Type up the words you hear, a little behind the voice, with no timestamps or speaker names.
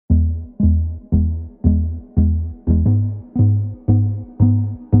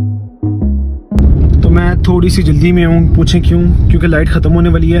थोड़ी सी जल्दी में हूँ। पूछें क्यों? क्योंकि लाइट ख़त्म होने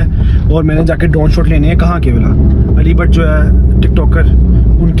वाली है और मैंने जाके ड्रोन शॉट लेने हैं। कहाँ के वाला अली बट जो है टिकटॉकर,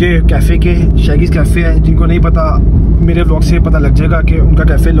 उनके कैफ़े के, शैगीज़ कैफ़े है। जिनको नहीं पता मेरे व्लॉग से पता लग जाएगा कि उनका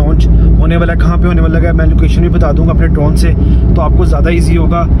कैफ़े लॉन्च होने वाला है, कहाँ पे होने वाला है। मैं लोकेशन भी बता दूंगा अपने ड्रोन से, तो आपको ज़्यादा इजी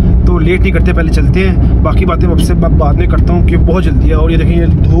होगा। तो लेट नहीं करते, पहले चलते हैं। बाकी बातें आपसे बाद में करता हूँ कि बहुत जल्दी है। और ये देखिए,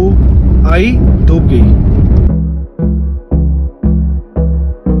 धूप आई धूप गई।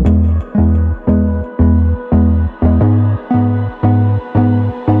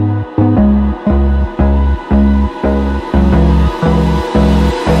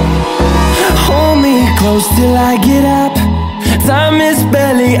 Till I get up, time is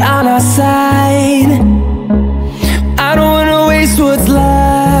barely on our side. I don't wanna waste what's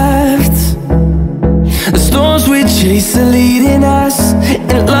left. The storms we chase are leading us,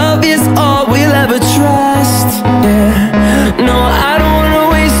 and love is all we'll ever trust. Yeah, no, I don't wanna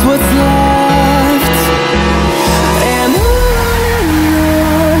waste what's left. And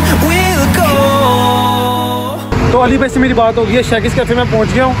on we'll go. तो अली भाई से मेरी बात हो गई है, शैगीज़ cafe में पहुंच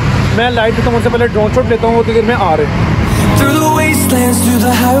गया हूँ। मैं लाइट खत्म होने से पहले ड्रोन शॉट लेता हूँ, वो देर में आ रहे हैं। Through the wastelands, through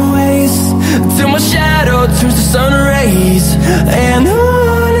the highways, till my shadow turns to sun rays, and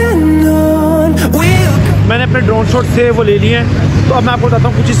on we'll go. मैंने अपने ड्रोन शॉट से वो ले लिए हैं। तो अब मैं आपको बताता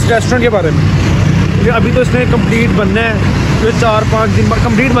हूँ कुछ इस रेस्टोरेंट के बारे में, क्योंकि अभी तो इसमें कंप्लीट बनना है। ये 4-5 दिन बाद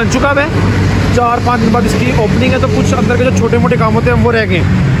कंप्लीट बन चुका है। 4-5 दिन बाद इसकी ओपनिंग है, तो कुछ अंदर के जो छोटे मोटे काम होते हैं वो रह गए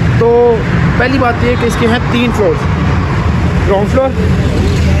हैं। तो पहली बात ये है कि इसके हैं 3 floor, ground floor,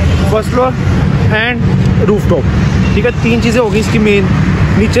 first floor and roof top. ठीक है, 3 चीज़ें होगी इसकी मेन।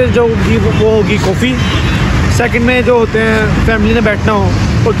 नीचे जो होगी वो होगी कॉफ़ी, सेकंड में जो होते हैं फैमिली ने बैठना हो,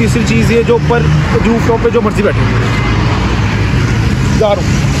 और तीसरी चीज़ ये जो ऊपर रूफ टॉप पे जो मर्जी बैठे। जा रहा हूँ।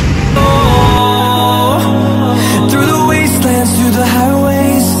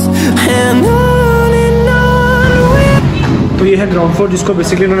 तो ये है ग्राउंड फ्लोर, जिसको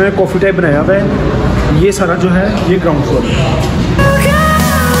बेसिकली उन्होंने कॉफ़ी टाइप बनाया हुआ है। ये सारा जो है ये ग्राउंड फ्लोर है।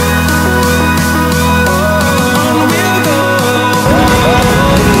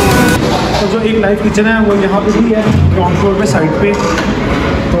 तो जो एक लाइव किचन है वो यहाँ पे भी है, ग्राउंड फ्लोर पे साइड पे।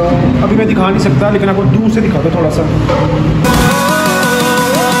 तो अभी मैं दिखा नहीं सकता, लेकिन आपको दूर से दिखा दो थोड़ा सा।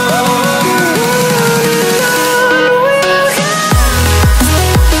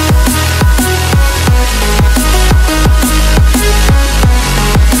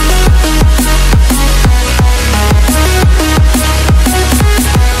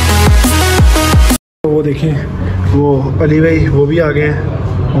 तो वो देखें, वो अली भाई वो भी आ गए हैं,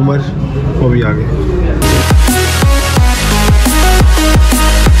 उमर वो भी आ गए।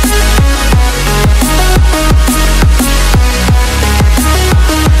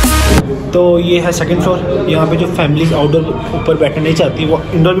 तो ये है सेकंड फ्लोर। यहाँ पे जो फैमिलीज आउटडोर ऊपर बैठना नहीं चाहती वो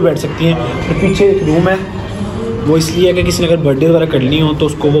इंडोर भी बैठ सकती हैं। तो पीछे एक रूम है, वो इसलिए है कि किसी ने अगर बर्थडे वगैरह करनी हो तो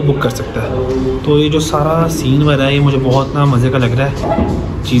उसको वो बुक कर सकता है। तो ये जो सारा सीन वगैरह है ये मुझे बहुत ना मज़े का लग रहा है।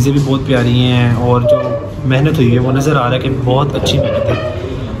 चीज़ें भी बहुत प्यारी हैं और जो मेहनत हुई है वो नज़र आ रहा है कि बहुत अच्छी मेहनत है।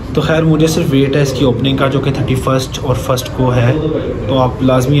 तो खैर मुझे सिर्फ वेट है इसकी ओपनिंग का, जो कि 31 और 1 को है। तो आप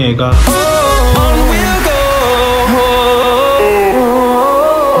लाजमी आएगा।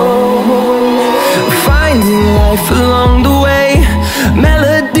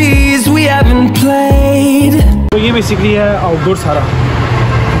 तो ये बेसिकली है आउटडोर सारा,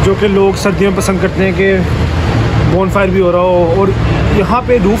 जो कि लोग सर्दियों में पसंद करते हैं कि बॉनफायर भी हो रहा हो। और यहाँ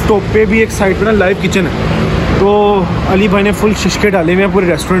पे रूफ टॉप पे भी एक साइड पे ना लाइव किचन है। तो अली भाई ने फुल शिशके डाले हुए हैं पूरे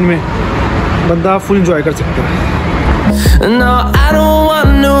रेस्टोरेंट में, बंदा फुल एंजॉय कर सकता है।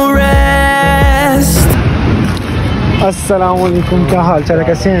 अस्सलाम वालेकुम, क्या हाल चाल है,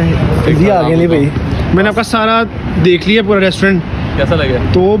 कैसे हैं जी? आ गए नहीं भाई, मैंने आपका सारा देख लिया पूरा रेस्टोरेंट। कैसा लगा?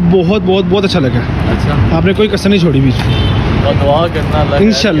 तो बहुत अच्छा लगा। अच्छा, आपने कोई कसर नहीं छोड़ी बीच में। और दुआ करना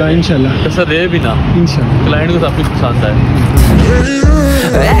इंशाल्लाह इंशाल्लाह कसर रहे भी ना, इंशाल्लाह क्लाइंट को सब कुछ पसंद आए।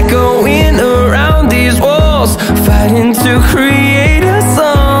 Echoing around these walls, fighting to create a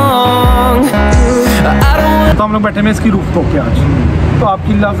song. तो हम लोग बैठे हैं इसकी रूफ टॉप पे आज। तो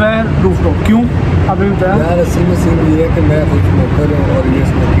आपकी लव है रूफ टॉप, क्यों आपने बताया? यार असल में सीन ये है कि मैं खुद स्मोकर हूँ और ये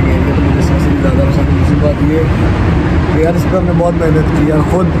स्मोकिंग एरिया तो मुझे सबसे ज़्यादा पसंद है। दूसरी बात ये कि यार इस पर हमने बहुत मेहनत की यार,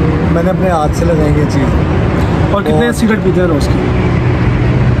 खुद मैंने अपने हाथ से लगाई ये चीज़। और कितने सिगरेट पीते हैं रोज़ की?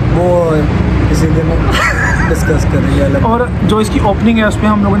 वो किसी दिन डिस्कस करेंगे अलग। और जो इसकी ओपनिंग है उस पर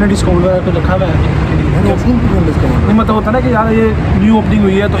हम लोगों ने डिस्काउंट वगैरह पे रखा हुआ है। नहीं मतलब होता है ना कि यार ये न्यू ओपनिंग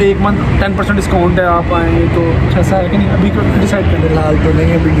हुई है तो 1 मंथ 10% डिस्काउंट है, आप आएँ तो कुछ ऐसा है कि नहीं? अभी डिसाइड करें, फिलहाल तो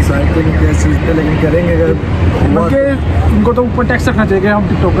नहीं अभी डिसाइड करेंगे किस चीज़ पे, लेकिन करेंगे अगर बल्कि उनको तो ऊपर टैक्स रखना चाहिए कि हम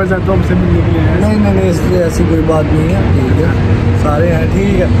टिकटॉकर्स हैं तो हमसे मिलने के लिए। नहीं इसलिए ऐसी कोई बात नहीं है, ठीक है, सारे हैं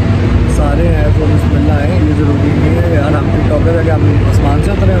ठीक है, सारे हैं तो बिस्मिल्लाह है, ये ज़रूरी नहीं है यार हम टिकटॉकर है कि हम आसमान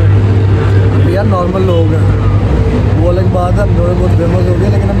से उतरे हुए हैं। यार नॉर्मल लोग हैं, वो अलग बात है, हम थोड़े बहुत फेमस हो गए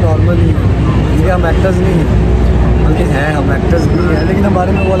लेकिन हम नॉर्मल ही हैं, क्योंकि हम एक्टर्स नहीं हैं, बल्कि हैं हम एक्टर्स भी हैं लेकिन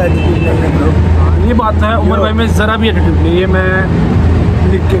हमारे में वो एटीट्यूड नहीं है ब्रो। ये बात है, उमर भाई में ज़रा भी एटीट्यूड नहीं है, मैं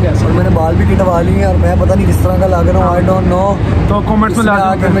लिख के कैसा। और मैंने बाल भी कटवा लिए हैं और मैं पता नहीं किस तरह का लग रहा हूँ, आई डोंट नो। तो कमेंट्स में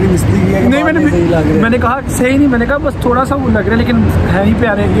आके मेरी मिस्त्री की है कि नहीं, बाल नहीं सही लग रहे। मैंने कहा सही नहीं, मैंने कहा बस थोड़ा सा वो लग रहा है लेकिन है ही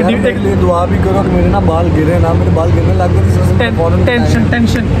प्यारे। यार मेरे लिए दुआ भी करो कि मेरे ना बाल गिरे ना, मेरे बाल गिरने लग गए टेंशन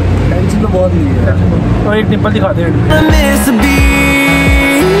टेंशन टेंशन तो बहुत नहीं है। और एक डिम्पल दिखा दे,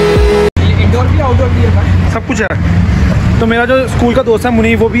 इंडोर भी आउटडोर भी है, सब कुछ है। तो मेरा जो स्कूल का दोस्त है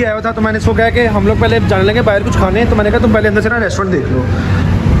मुनी, वो भी आया हुआ था, तो मैंने इसको कहा कि हम लोग पहले जाने लगे बाहर कुछ खाने, तो मैंने कहा तुम पहले अंदर से ना रेस्टोरेंट देख लो।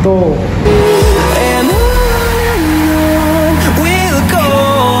 तो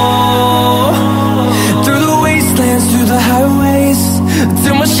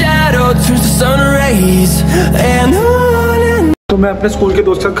तो मैं अपने स्कूल के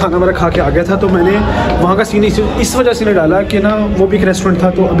दोस्त के साथ खाना वाना खा के आ गया था, तो मैंने वहाँ का सीन इस वजह से नहीं डाला कि ना वो भी एक रेस्टोरेंट था।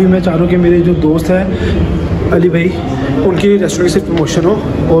 तो अभी मैं चाह रहा हूँ कि मेरे जो दोस्त हैं अली भाई, उनकी रेस्टोरेंट से प्रमोशन हो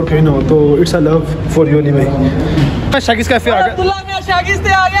और कहीं ना हो, तो it's a love for you Ali भाई। मैं शागिज़ कैफे आ गया। अब्दुल्ला मैं शागिज़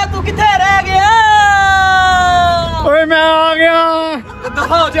से आ गया, तू किथे रह गया? ओए मैं आ गया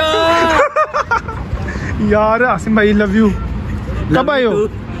हो जा यार। आसिम भाई लव यू। कब आए हो?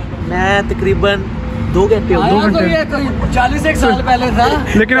 मैं तकरीबन 2 घंटे हो 2 घंटे 40 साल पहले था,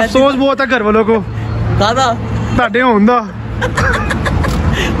 लेकिन अफसोस बहुत है घर वालों को कादा ਤੁਹਾਡੇ ਹੋਣ ਦਾ।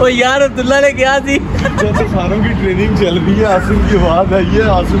 ओ यार अब्दुल्ला ने क्या थी जैसे सारों की ट्रेनिंग चल रही है, आसिम की आवाज आई है,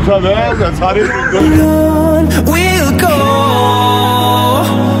 आसिम साहब है, सारे We'll go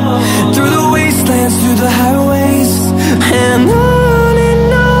through the wastelands, through the highways, and on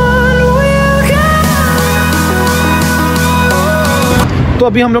we'll go. तो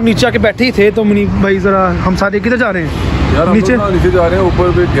अभी हम लोग नीचे आके बैठे ही थे, तो मुनी भाई जरा हम सारे किधर जा रहे हैं? यार हम नीचे नीचे जा रहे हैं,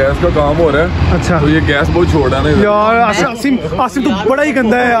 ऊपर पे गैस का काम हो रहा है। अच्छा, तो ये गैस बहुत छोड़ा नहीं यार आसिम आसिम तू बड़ा ही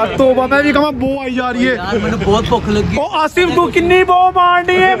गंदा है यार। तो मैं भी कहा बो आई जा रही है यार मैंने बहुत भूख लगी। ओ आसिम तू किन्नी बो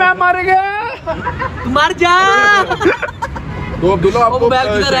मारनी है, मैं मर गया। मर जा तो अब्दुल्ला आपको मोबाइल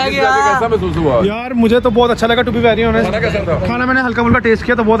किधर रह गया? कैसा महसूस हुआ? यार मुझे तो बहुत अच्छा लगा, टू बी वेरी ऑनेस्ट। खाना कैसा था? खाना मैंने हल्का फुल्का टेस्ट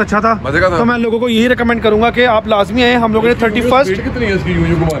किया तो बहुत अच्छा था, मजे का था। तो मैं लोगों को यही रिकमेंड करूंगा कि आप लाजमी आए। हम लोगों ने 31 कितनी है इसकी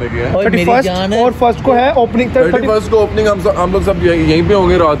यूं घुमाने की है? 31 और 1 को है ओपनिंग। 31 को ओपनिंग, हम लोग सब यहीं पे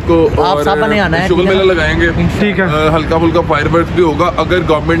होंगे रात को, आप और सब ने आना है, शुगर मेला लगाएंगे। ठीक है, हल्का फुल्का फायरवर्क्स भी होगा अगर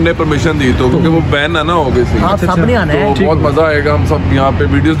गवर्नमेंट ने परमिशन दी तो, क्योंकि वो बैन है ना हो गई। आप सब ने आना है, तो बहुत मजा आएगा। हम सब यहाँ पे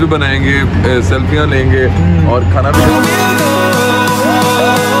वीडियोस भी बनाएंगे, सेल्फियाँ लेंगे और खाना भी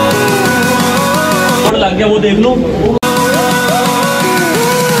लग गया वो देख लो।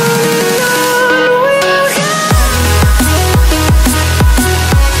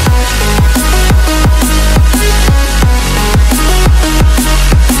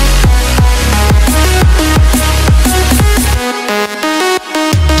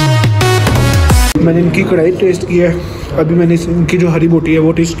 मैंने इनकी कढ़ाई टेस्ट की है, अभी मैंने इनकी जो हरी बोटी है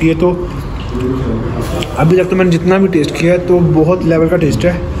वो टेस्ट की है। तो अभी तक तो मैंने जितना भी टेस्ट किया है तो बहुत लेवल का टेस्ट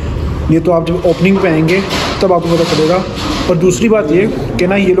है। ये तो आप जब ओपनिंग पे आएंगे तब आपको पता चलेगा। और दूसरी बात ये कि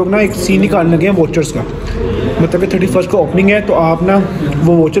ना ये लोग ना एक सीन निकालने लगे हैं वोचर्स का, मतलब कि 31 को ओपनिंग है, तो आप ना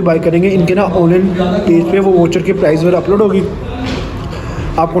वो वोचर बाय करेंगे। इनके ना ऑनलाइन पेज पे वो वोचर की प्राइस वगैरह अपलोड होगी,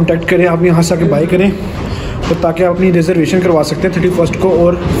 आप कॉन्टैक्ट करें, आप यहाँ से आके बाय करें, तो ताकि आप अपनी रिजर्वेशन करवा सकते हैं 31 को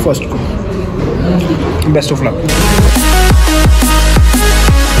और 1 को। Best of luck.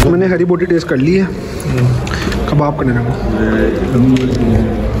 मैंने हरी बोटी टेस्ट कर ली है, कबाब करने लगा,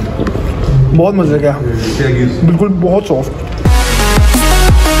 बहुत मज़े का, बिल्कुल बहुत सॉफ्ट।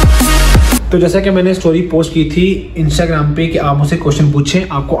 तो जैसा कि मैंने स्टोरी पोस्ट की थी इंस्टाग्राम पे कि आप मुझसे क्वेश्चन पूछें,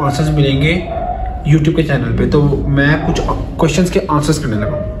 आपको आंसर्स मिलेंगे यूट्यूब के चैनल पे, तो मैं कुछ क्वेश्चंस के आंसर्स करने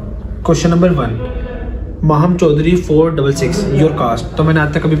लगा। Question number 1, Maham Chaudhary 466 your cast. तो मैंने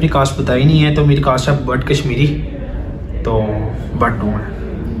आज तक कभी अपनी कास्ट बताई नहीं है, तो मेरी कास्ट है बट कश्मीरी, तो बट 2 है।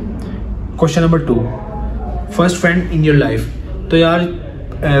 Question number 2, first friend in your life. तो यार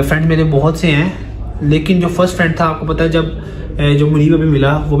फ्रेंड मेरे बहुत से हैं, लेकिन जो फर्स्ट फ्रेंड था आपको पता है, जब जो मुनीब अभी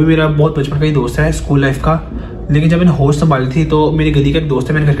मिला वो भी मेरा बहुत बचपन का ही दोस्त है, स्कूल लाइफ का। लेकिन जब मैंने होश संभाली थी तो मेरी गली का एक दोस्त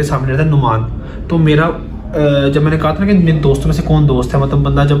है, मेरे घर के सामने रहता है, नुमान। तो मेरा जब मैंने कहा था ना कि मेरे दोस्तों में से कौन दोस्त है, मतलब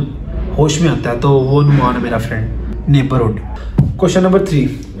बंदा जब होश में आता है, तो वो नुमान है मेरा फ्रेंड, नेबरहुड। क्वेश्चन नंबर 3,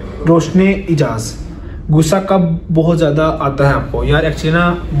 रोशनी इजाज़। गुस्सा कब बहुत ज़्यादा आता है आपको? यार एक्चुअली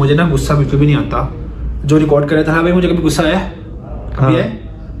ना मुझे ना गुस्सा बिल्कुल भी नहीं आता। जो रिकॉर्ड कर रहा था, हाँ भाई मुझे कभी गुस्सा आया? कभी है?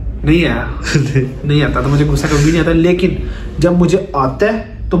 नहीं आया नहीं आता, तो मुझे गुस्सा कभी नहीं आता। लेकिन जब मुझे आता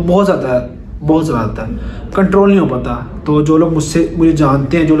है तो बहुत ज़्यादा बहुत ज़्यादा आता है, कंट्रोल नहीं हो पाता। तो जो लोग मुझे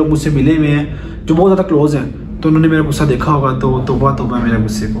जानते हैं, जो लोग मुझसे मिले हुए हैं, जो बहुत ज़्यादा क्लोज हैं, तो उन्होंने मेरा गुस्सा देखा होगा, तो तौबा तौबा मेरे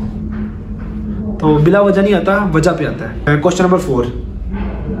गुस्से को। तो बिला वजह नहीं आता, वजह पे आता है। Question number 4,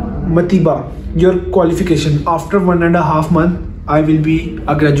 मतीबा, your qualification after 1.5 month I will be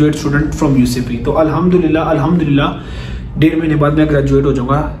a graduate student from UCP. तो अल्हम्दुलिल्लाह 1.5 महीने बाद मैं ग्रेजुएट हो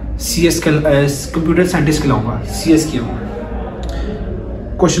जाऊँगा, CS कंप्यूटर साइंटिस्ट कहलाऊँगा, CS किया हूँ।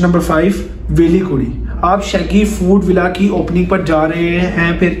 क्वेश्चन नंबर 5, वेली कुड़ी, आप शैगी फूड विला की ओपनिंग पर जा रहे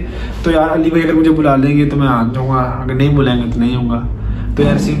हैं फिर? तो यार अली भाई अगर मुझे बुला लेंगे तो मैं आ जाऊँगा, अगर नहीं बुलाएंगे तो नहीं आऊँगा। तो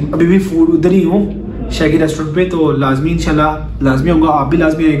यार अभी भी फूड उधर ही हूँ शैगी रेस्टोरेंट पे, तो लाजमी इंशाल्लाह लाजमी होगा, आप भी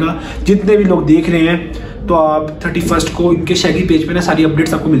लाजमी आएगा। जितने भी लोग देख रहे हैं तो आप 31 को इनके शैगी पेज पे ना सारी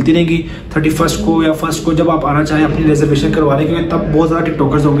अपडेट्स आपको मिलती रहेंगी। 31 को या 1 को जब आप आना चाहें अपनी रिजर्वेशन करवा लें, क्योंकि तब बहुत ज़्यादा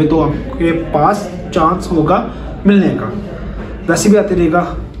टिकटॉकर्स होंगे, तो आपके पास चांस होगा मिलने का। वैसे भी आते रहेगा,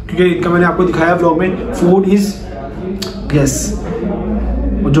 क्योंकि इनका मैंने आपको दिखाया ब्लॉग में, फूड इज़ यस।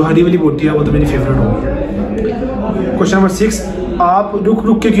 जो हरी वाली बोटी है वो तो मेरी फेवरेट होगी। क्वेश्चन नंबर 6, आप रुक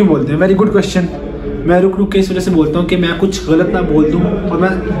रुक के क्यों बोलते हैं? Very good question. मैं रुक रुक के इस वजह से बोलता हूँ कि मैं कुछ गलत ना बोल दूँ, और मैं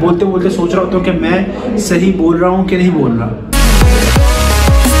बोलते बोलते सोच रहा होता हूँ कि मैं सही बोल रहा हूँ कि नहीं बोल रहा।